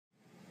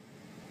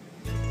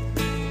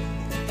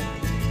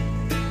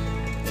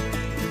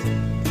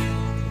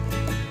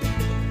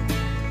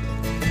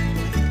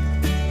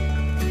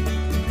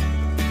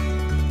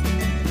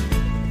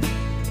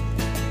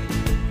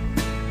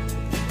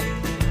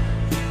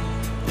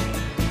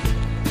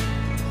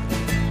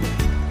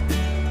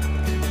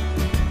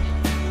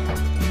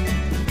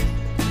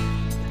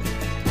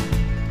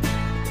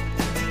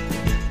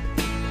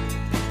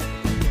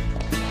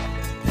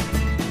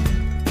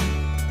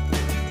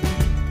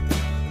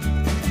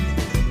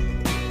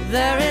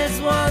There is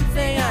one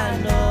thing I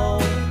know.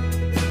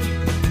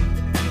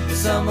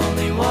 Some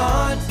only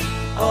want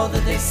all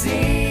that they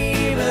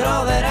see, but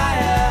all that I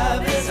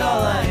have is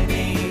all I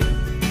need.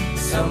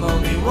 Some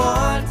only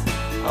want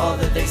all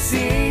that they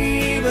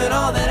see, but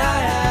all that I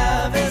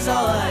have is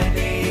all I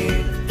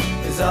need,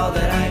 is all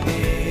that I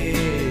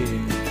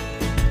need.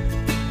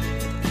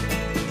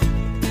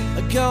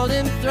 A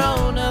golden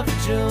throne of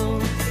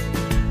jewels,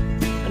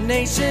 a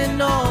nation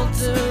all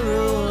to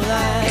rule.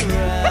 I'd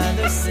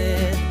rather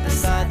sit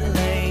beside the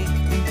lake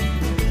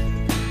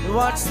and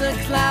watch the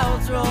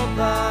clouds roll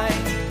by.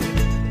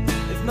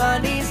 If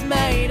money's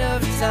made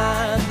of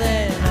time,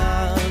 then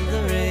I'm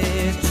the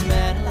richest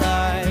man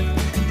alive.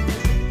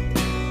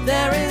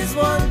 There is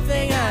one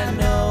thing I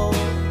know.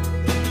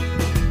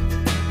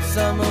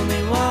 Some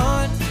only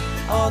want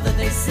all that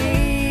they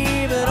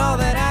see, but all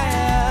that I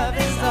have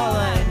is all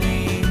I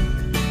need.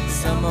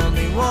 Some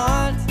only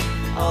want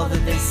all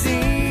that they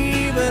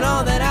see, but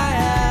all that I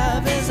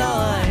have is all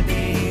I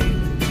need,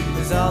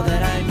 is all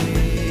that I need.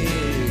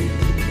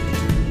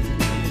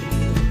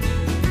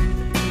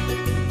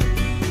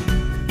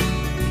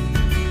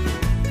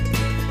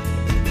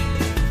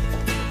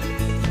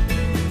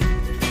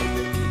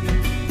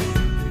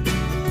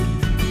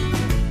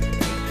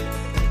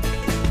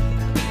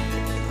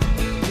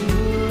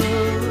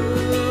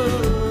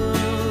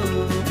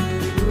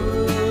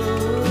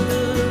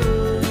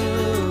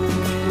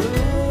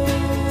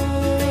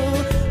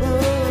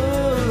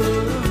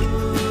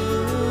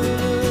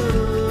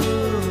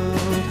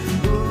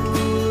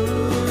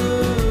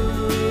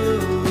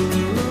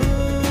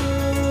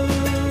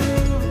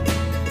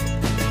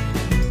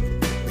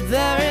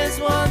 There is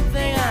one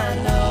thing I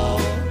know.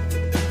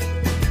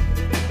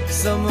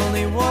 Some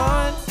only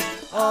want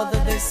all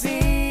that they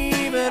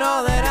see, but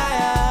all that I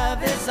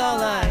have is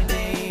all I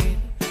need.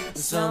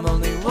 Some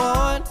only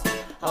want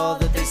all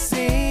that they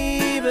see,